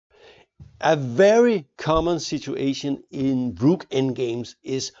A very common situation in rook endgames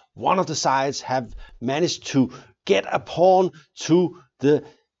is one of the sides have managed to get a pawn to the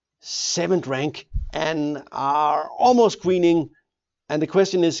 7th rank and are almost queening. And the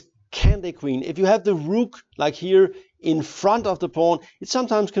question is, can they queen? If you have the rook like here in front of the pawn, it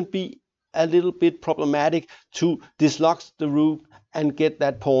sometimes can be a little bit problematic to dislodge the rook and get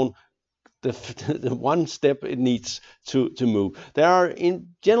that pawn the one step it needs to move. There are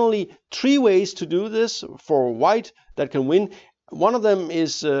generally 3 ways to do this for white that can win. One of them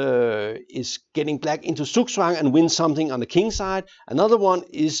is getting black into zugzwang and win something on the king side. Another one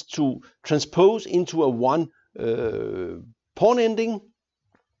is to transpose into a 1 pawn ending,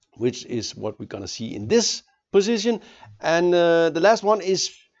 which is what we're gonna see in this position. And the last one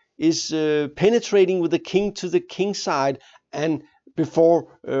is penetrating with the king to the king side and before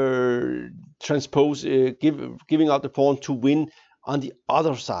transpose, giving up the pawn to win on the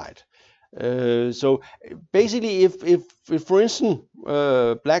other side. So basically, if for instance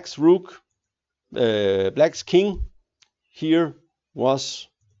black's rook, black's king here was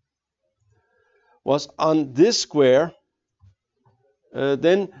on this square,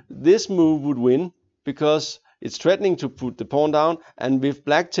 then this move would win because it's threatening to put the pawn down. And if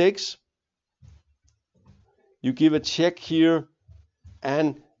black takes, you give a check here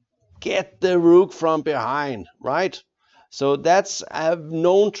and get the rook from behind, right? So that's a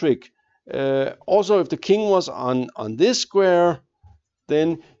known trick. Also, if the king was on this square,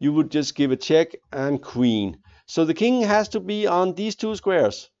 then you would just give a check and queen. So the king has to be on these 2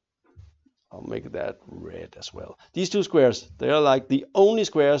 squares. I'll make that red as well. These 2 squares, they are like the only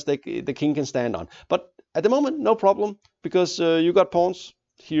squares that the king can stand on. But at the moment, no problem, because you got pawns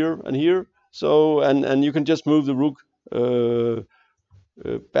here and here. So and you can just move the rook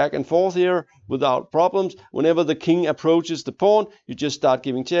back and forth here without problems. Whenever the king approaches the pawn, you just start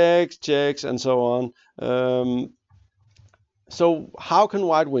giving checks, and so on. So how can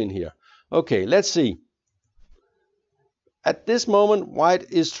white win here? Okay, let's see. At this moment,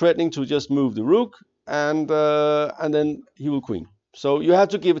 white is threatening to just move the rook, and then he will queen. So you have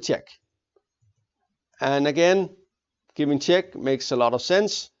to give a check. And again, giving check makes a lot of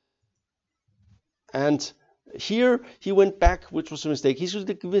sense. And here he went back, which was a mistake. He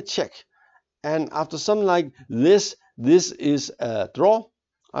should give a check. And after something like this is a draw,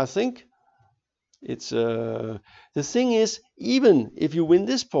 I think. It's the thing is, even if you win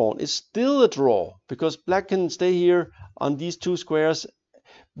this pawn, it's still a draw because black can stay here on these 2 squares.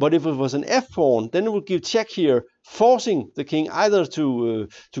 But if it was an f pawn, then it would give check here, forcing the king either to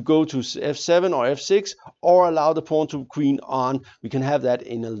go to f7 or f6, or allow the pawn to queen on. We can have that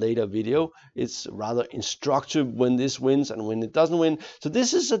in a later video. It's rather instructive when this wins and when it doesn't win. So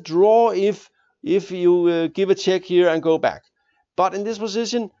this is a draw if you give a check here and go back. But in this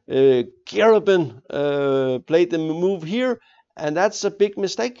position, Gerben played the move here, and that's a big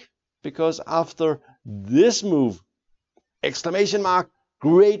mistake because after this move, exclamation mark,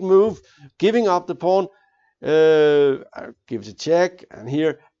 great move, giving up the pawn, gives a check, and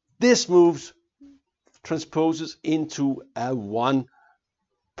here this move transposes into a 1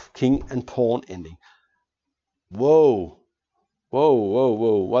 king and pawn ending. Whoa,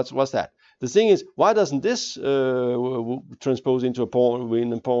 what's that? The thing is, why doesn't this transpose into a pawn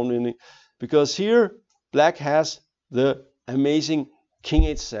win and pawn winning? Because here black has the amazing king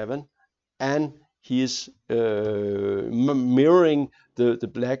h7, and he is mirroring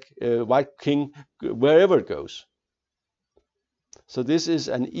the black white king wherever it goes. So this is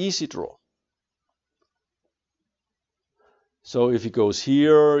an easy draw. So if he goes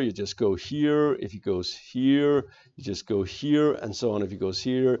here, you just go here. If he goes here, you just go here, and so on. If he goes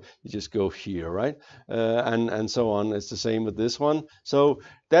here, you just go here, right? And so on. It's the same with this one. So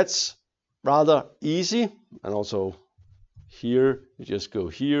that's rather easy. And also here, you just go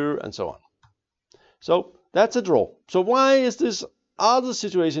here, and so on. So that's a draw. So why is this other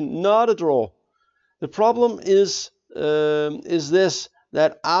situation not a draw? The problem is this,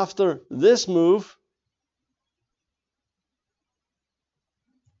 that after this move,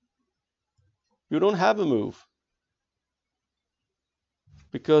 you don't have a move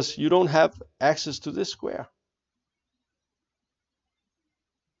because you don't have access to this square.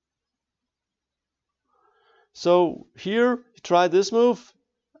 So here you try this move,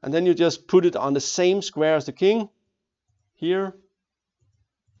 and then you just put it on the same square as the king, here,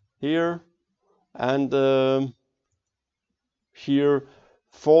 here, and here,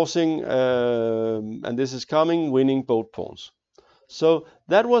 forcing, and this is coming, winning both pawns. So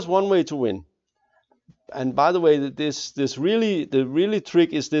that was one way to win. And by the way, the really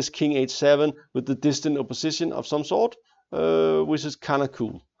trick is this king h7 with the distant opposition of some sort, which is kind of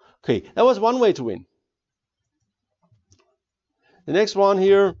cool. Okay, that was one way to win. The next one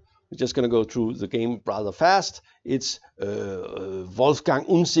here, we're just going to go through the game rather fast. It's Wolfgang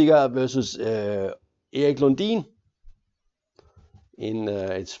Unziger versus Erik Lundin.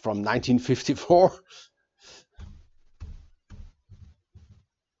 It's from 1954.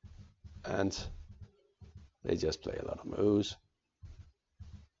 And they just play a lot of moves.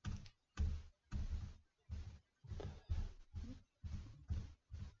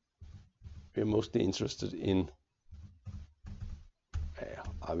 We're mostly interested in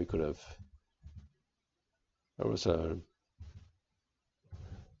we could have, there was a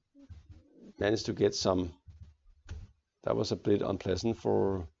managed to get some, that was a bit unpleasant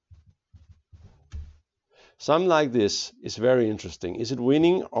for some. Like this is very interesting. Is it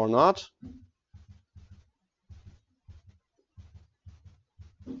winning or not?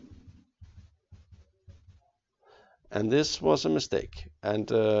 And this was a mistake.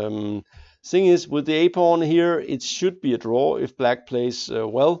 And thing is, with the a-pawn here, it should be a draw if black plays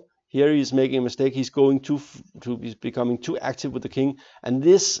well. Here he's making a mistake. He's going he's becoming too active with the king. And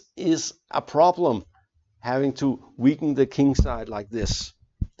this is a problem, having to weaken the king side like this.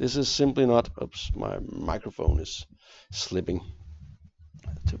 This is simply not, oops, my microphone is slipping.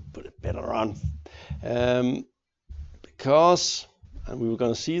 To put it better on. Because, and we were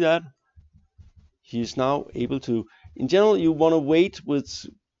going to see that, he's now able to, in general, you want to wait with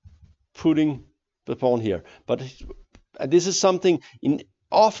putting the pawn here. But this is something,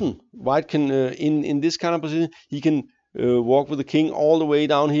 often white can, in this kind of position, he can walk with the king all the way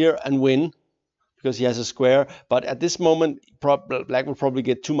down here and win, because he has a square. But at this moment, black will probably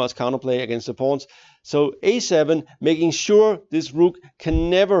get too much counterplay against the pawns. So a7, making sure this rook can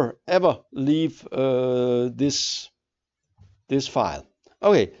never ever leave this file.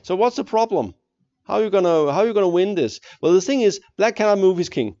 Okay, so what's the problem? How are you gonna win this? Well, the thing is, black cannot move his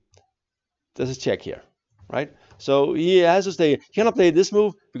king. There's a check here, right? So he has to stay. He cannot play this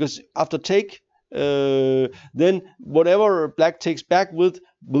move because after take, then whatever black takes back with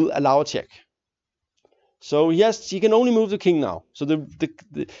will allow a check. So he can only move the king now. So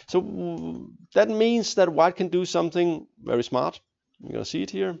so that means that white can do something very smart. You're gonna see it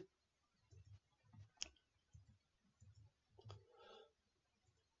here.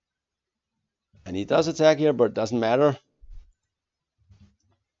 And he does attack here, but it doesn't matter.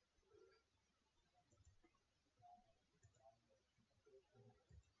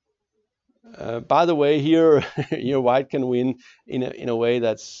 By the way, here your white can win in a way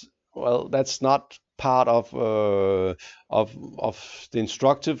that's, well, that's not part of the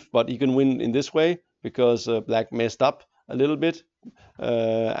instructive, but you can win in this way because black messed up a little bit,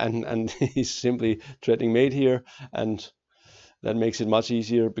 and he's simply threatening mate here, and that makes it much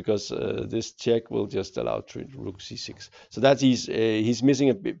easier because this check will just allow rook c6. So that's he's missing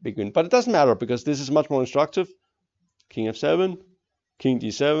a big win, but it doesn't matter because this is much more instructive. King f7, king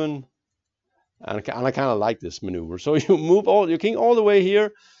d7. And I kind of like this maneuver. So you move your king all the way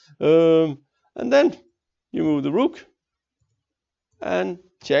here, and then you move the rook and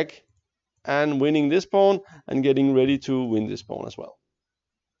check, and winning this pawn and getting ready to win this pawn as well.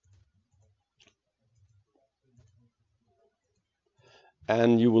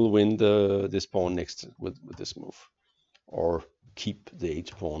 And you will win this pawn next with this move, or keep the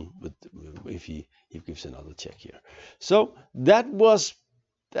h pawn if he gives another check here. So that was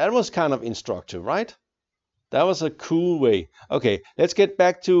kind of instructive, right? That was a cool way. Okay, let's get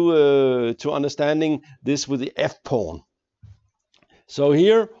back to understanding this with the f pawn. So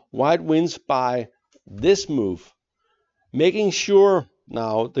here, white wins by this move, making sure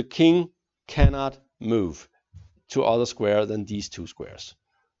now the king cannot move to other square than these two squares.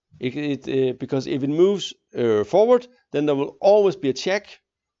 Because if it moves forward, then there will always be a check.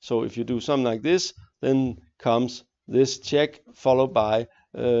 So if you do something like this, then comes this check followed by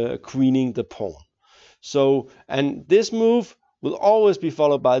queening the pawn. So, and this move will always be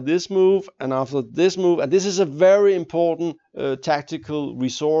followed by this move, and after this move, and this is a very important tactical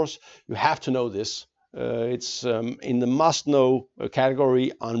resource. You have to know this. It's in the must-know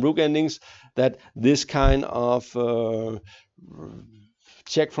category on rook endings, that this kind of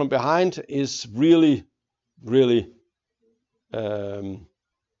check from behind is really, really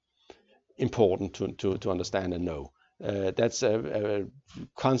important to understand and know. That's a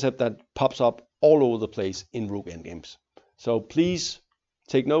concept that pops up all over the place in rook endgames. So please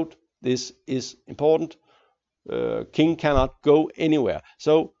take note. This is important. King cannot go anywhere.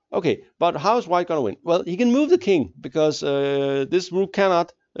 So okay, but how is white gonna win? Well, he can move the king because this rook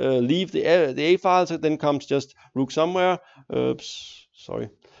cannot leave the a file. So then comes just rook somewhere. Oops, sorry,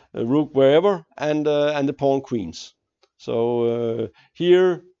 rook wherever, and the pawn queens. So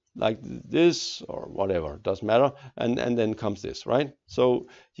here like this or whatever, doesn't matter, and then comes this, right? So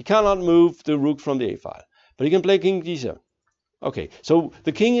you cannot move the rook from the a file, but you can play king d7. Okay, so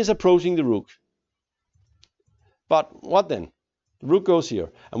the king is approaching the rook, but what then? The rook goes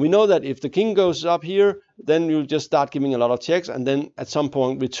here, and we know that if the king goes up here, then you'll just start giving a lot of checks, and then at some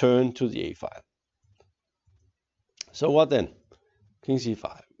point return to the a file. So what then? King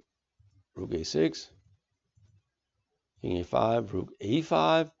c5, rook a6, king e5, rook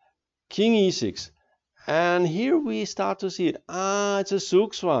a5, king e6, and here we start to see it. It's a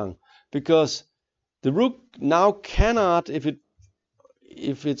zugzwang, because the rook now cannot, if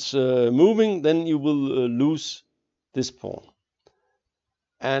it's moving, then you will lose this pawn.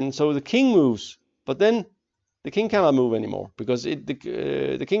 And so the king moves, but then the king cannot move anymore, because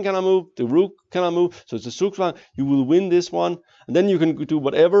the king cannot move, the rook cannot move, so it's a zugzwang. You will win this one, and then you can do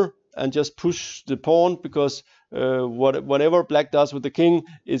whatever and just push the pawn, because whatever black does with the king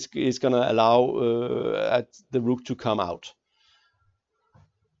is going to allow the rook to come out.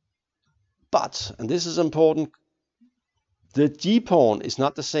 But, and this is important, the g-pawn is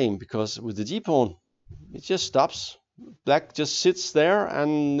not the same, because with the g-pawn, it just stops. Black just sits there,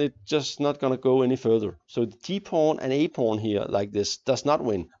 and it's just not going to go any further. So the d-pawn and a-pawn here, like this, does not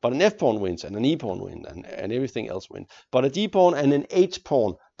win. But an f-pawn wins, and an e-pawn wins, and everything else wins. But a d-pawn and an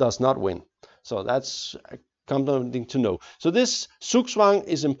h-pawn does not win. So that's something to know. So this zugzwang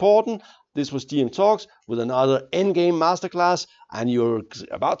is important. This was GM Talks with another Endgame Masterclass, and you're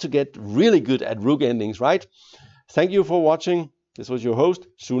about to get really good at rook endings, right? Thank you for watching. This was your host,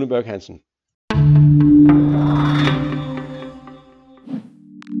 Sune Berg Hansen.